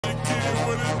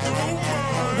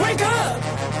Wake up!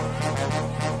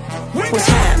 What's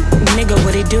hap, nigga,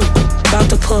 what it do? About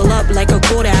to pull up like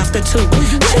 2:15.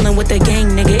 Chillin' with the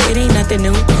gang, nigga, it ain't nothing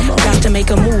new. Got to make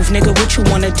a move, nigga, what you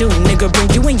wanna do? Nigga, bring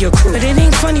you and your crew. But it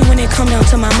ain't funny when it come down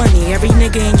to my money. Every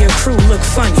nigga in your crew look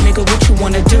funny. Nigga, what you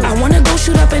wanna do? I wanna go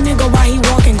shoot up a nigga while he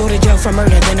walking, go to jail for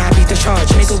murder, then I beat the charge.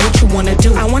 Nigga, what you wanna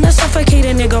do? I wanna suffocate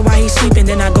a nigga while he sleeping,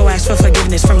 then I go ask for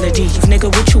forgiveness from the G.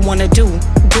 Nigga, what you wanna do?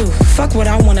 Fuck what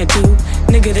I wanna do.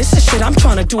 Nigga, this is shit I'm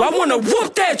tryna do. I wanna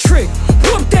whoop that trick,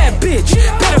 whoop that bitch.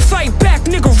 Better fight back,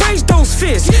 nigga, raise those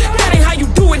fists. That ain't how you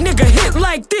do it, nigga, hit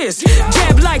like this.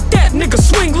 Jab like that, nigga,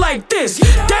 swing like this.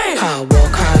 Damn! I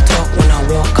walk, I talk, when I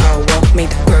walk. Make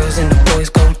the girls and the boys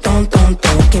go thump, thump,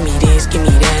 thump. Give me this, give me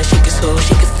that. Shake it slow,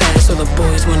 shake it fast, so the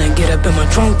boys wanna get up in my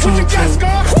trunk, trunk, trunk.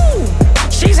 Woo!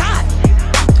 She's hot.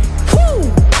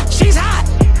 Woo! She's hot.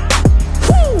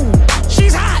 Woo!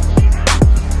 She's hot.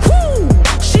 Woo!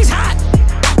 She's hot.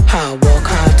 I walk,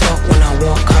 I talk, when I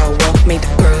walk. Make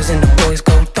the girls and the boys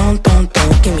go thump, thump,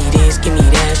 thump. Give me this, give me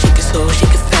that. Shake it slow,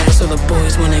 shake it fast, so the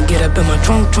boys wanna get up in my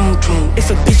trunk, trunk, trunk. If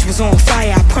a bitch was on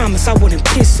fire, I promise I wouldn't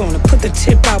piss on her. Put the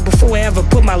tip out before I ever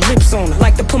put my lips on her.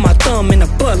 Like to put my thumb in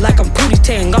her butt like I'm Pootie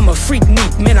Tang. I'm a freak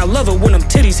neat, man, I love it when them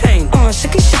titties hang.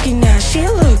 Shaky, shaky now, she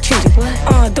a little cutie.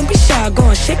 Don't be shy, go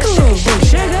and shake a little booty.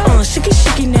 Shaky,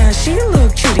 shaky now, she a little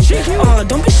cutie.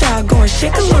 Don't be shy, go and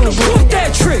shake a little booty. Whoop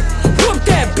that trick, whoop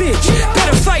that bitch.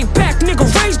 Better fight back, nigga,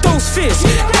 raise those fists.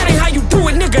 That ain't how you do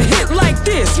it, nigga, hit like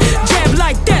this. Jab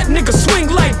like that, nigga, swing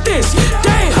like this.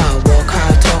 Damn! I walk,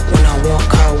 I talk, when I walk.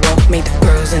 Make the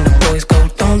girls and the boys go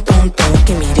thump, thump, thump.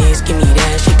 Give me this, give me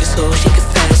that. Shake it slow, shake it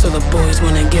fast, so the boys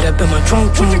wanna get up in my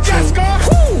trunk, trunk, trunk.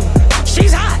 Woo!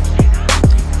 She's hot.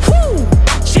 Woo!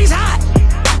 She's hot.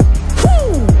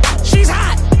 Woo! She's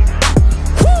hot.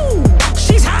 Woo!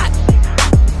 She's hot.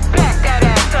 Back that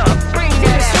ass up, bring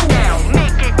that ass down,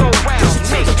 make it go round,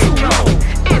 make it jump.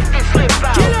 If it slip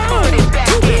out, put it back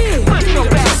in, put your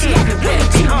back in,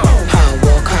 let it home. I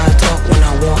walk, I talk, when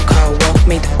I walk.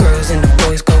 Make the girls and the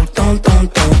boys go thump,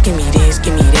 thump, thump. Give me this,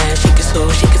 give me that. Shake it slow,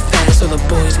 shake it fast, so the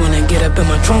boys wanna get up in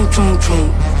my trunk, trunk,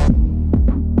 trunk.